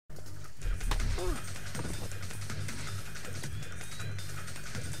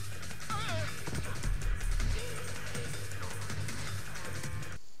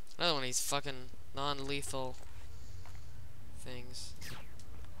Another one of these fucking non-lethal things.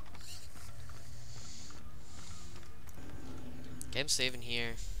 Okay, I'm saving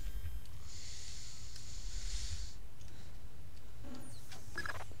here.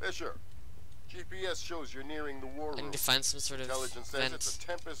 Fisher, GPS shows you're nearing the war room. I need to find some sort of Intelligence says vent. it's a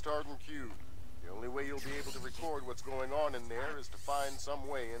Tempest-hardened cube. The only way you'll be able to record what's going on in there is to find some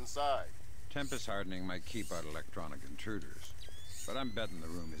way inside. Tempest hardening might keep out electronic intruders, but I'm betting the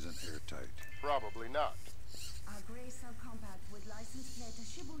room isn't airtight. Probably not.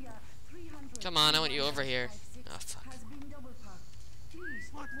 Come on, I want you over here. Oh, fuck.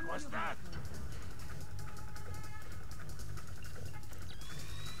 What was that?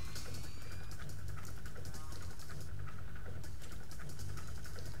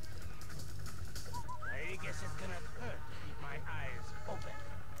 I guess it's gonna hurt to keep my eyes open.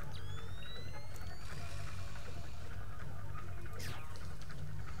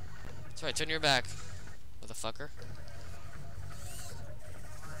 That's right, turn your back, motherfucker.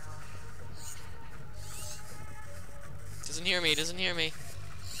 Doesn't hear me, doesn't hear me.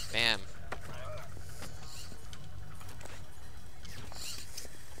 Bam.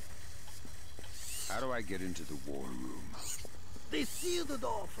 How do I get into the war room? They seal the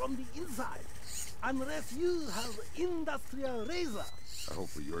door from the inside, unless you have industrial razor. I hope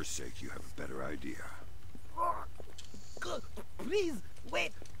for your sake you have a better idea. Please,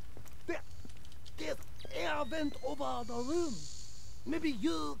 wait. There's air vent over the room. Maybe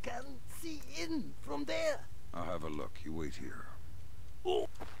you can see in from there. I'll have a look. You wait here. Oh.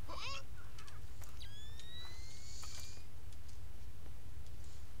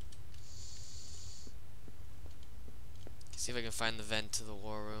 See if I can find the vent to the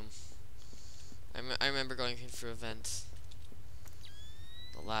war room. I remember going through a vent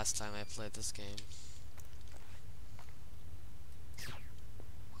the last time I played this game.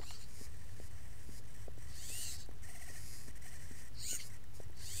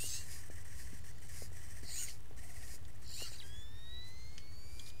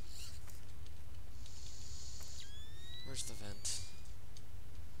 Where's the vent?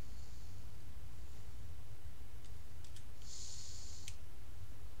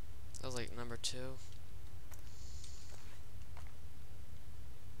 That was like number 2.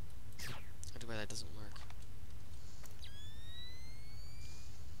 I do why that doesn't work.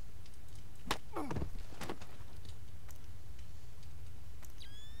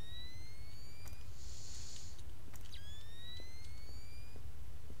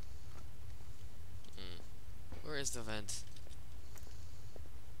 Where is the vent?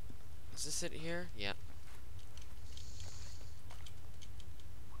 Is this it here? Yeah.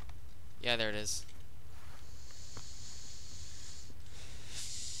 Yeah, there it is.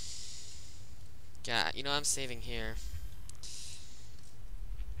 Yeah, you know, I'm saving here.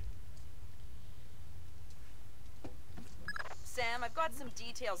 Sam, I've got some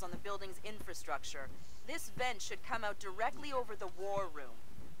details on the building's infrastructure. This vent should come out directly over the war room.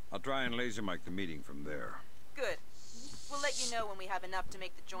 I'll try and laser mic the meeting from there. Good. We'll let you know when we have enough to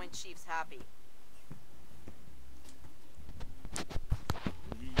make the Joint Chiefs happy.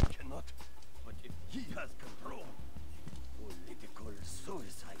 He cannot, but if he has control, political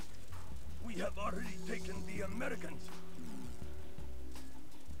suicide. We have already taken the Americans.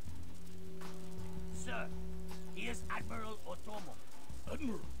 Sir, he is Admiral Otomo.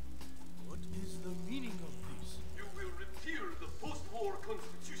 Admiral, what is the meaning of this? You will repeal the post-war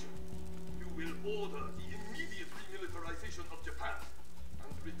constitution. You will order the immediate remilitarization of Japan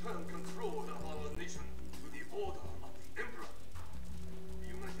and return control of our nation to the order of the Emperor. The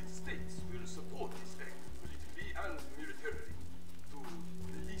United States will support this act politically and militarily to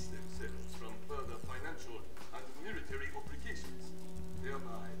release themselves from further financial and military obligations,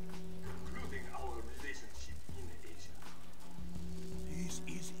 thereby concluding our relationship in Asia. This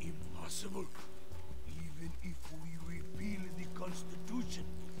is impossible. Even if we repeal the Constitution,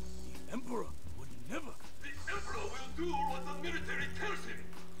 the Emperor would never. The Emperor will do what the military tells him.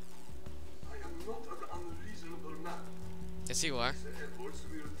 I am not an unreasonable man. Yes, you are. The efforts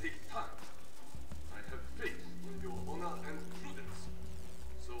will take time. I have faith in your honor and prudence.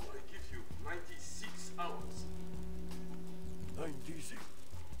 So I give you 96 hours. 96.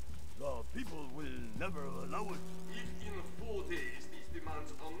 The people will never allow it. If in 4 days these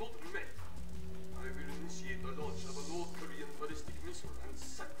demands are not met, I will initiate the launch of a North Korean ballistic missile and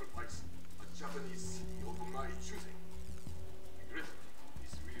sacrifice a Japanese city of my choosing. Regrettably,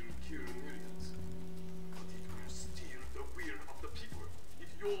 this will kill millions, but it will steal the will of the people if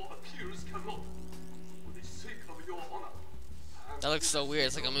your appeals cannot. That looks so weird.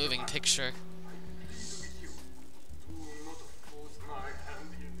 It's like a moving picture. Do not force my hand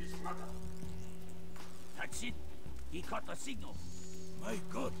in this matter. That's it. He caught the signal. My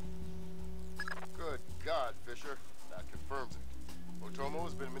God. Good God, Fisher. That confirms it. Otomo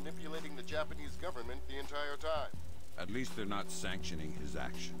has been manipulating the Japanese government the entire time. At least they're not sanctioning his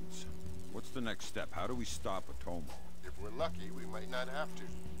actions. What's the next step? How do we stop Otomo? If we're lucky, we might not have to.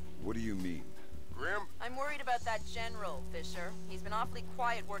 What do you mean? Grim? I'm worried about that general, Fisher. He's been awfully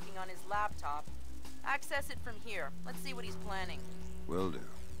quiet working on his laptop. Access it from here. Let's see what he's planning. Will do.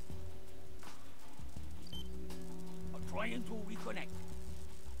 I'm trying to reconnect.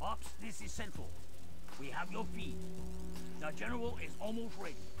 Ops, this is Central. We have your feed. The general is almost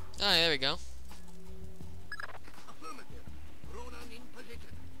ready. Oh, there we go. Affirmative. Ronan in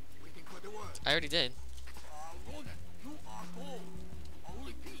position. Waiting for the word. I already did. Ronan, you are gold. I'll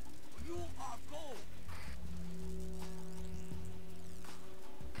repeat. You are gold.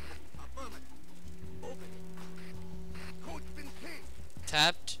 Affirmative. Open it. Code's been changed.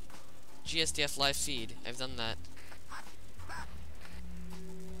 Tapped GSDF live feed. I've done that. Back.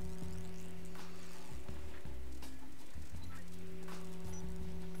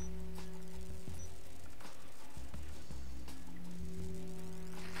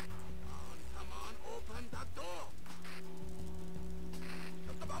 Come on, open the door.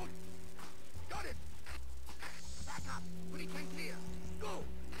 Just about. Got it. Back up. Pretty can clear. Go.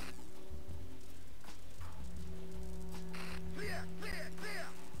 Clear, clear, clear.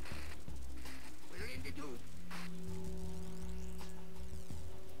 We're in the tube.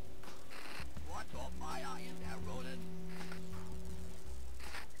 Watch your fire in there, Roland.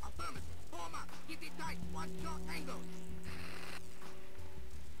 Affirmative. Form up. Keep it tight. Watch your angles.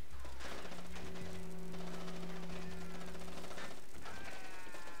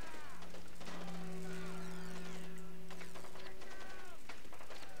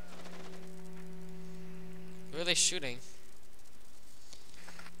 Who are they shooting?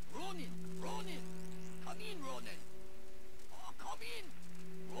 Ronin! Ronin! Come in, Ronin! Oh, come in!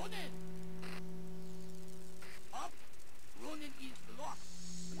 Ronin! Up! Ronin is locked.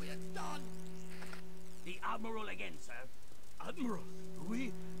 We're done. The Admiral again, sir. Admiral,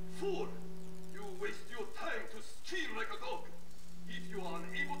 we... Fool! You waste your time to scheme like a dog. If you are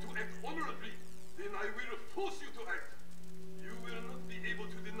unable to act honorably, then I will force you to act. You will not be able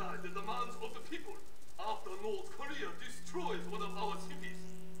to deny the demands of the people. After North Korea destroys one of our cities,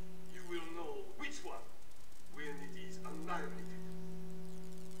 you will know which one when it is annihilated.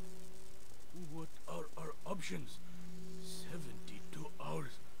 What are our options? 72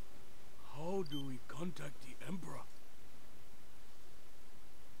 hours. How do we contact the Emperor?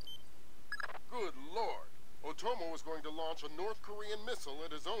 Good Lord. Otomo is going to launch a North Korean missile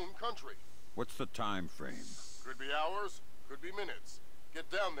at his own country. What's the time frame? Could be hours, could be minutes.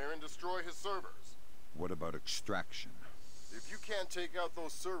 Get down there and destroy his servers. What about extraction? If you can't take out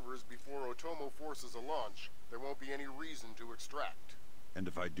those servers before Otomo forces a launch, there won't be any reason to extract. And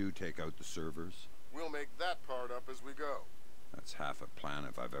if I do take out the servers? We'll make that part up as we go. That's half a plan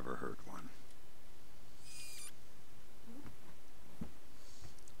if I've ever heard one.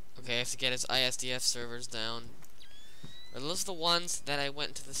 Okay, I have to get his ISDF servers down. Are those the ones that I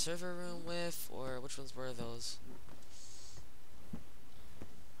went to the server room with, or which ones were those?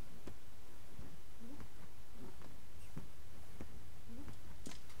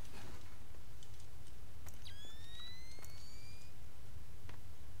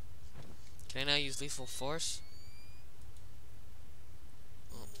 Can I now use lethal force?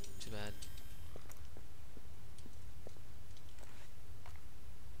 Oh, too bad.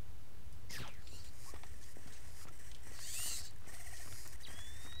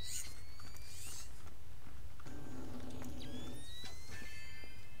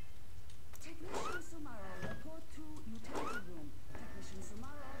 Technician Sumaro, report to utility room. Technician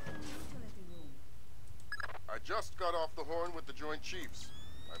Sumaro from utility room. I just got off the horn with the Joint Chiefs.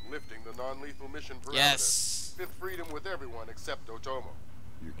 I'm lifting the non-lethal mission parameter. Yes. Fifth freedom with everyone except Otomo.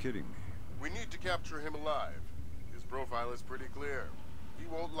 You're kidding me. We need to capture him alive. His profile is pretty clear. He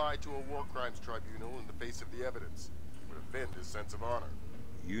won't lie to a war crimes tribunal in the face of the evidence. It would offend his sense of honor.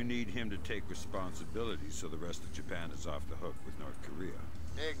 You need him to take responsibility so the rest of Japan is off the hook with North Korea.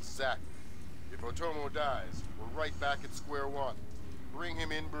 Exactly. If Otomo dies, we're right back at square one. Bring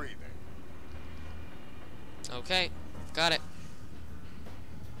him in breathing. Okay, got it.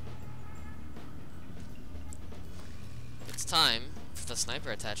 It's time for the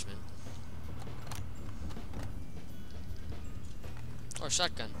sniper attachment. Or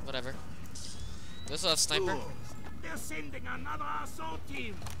shotgun, whatever. We also have sniper. They're sending another assault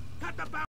team. Cut the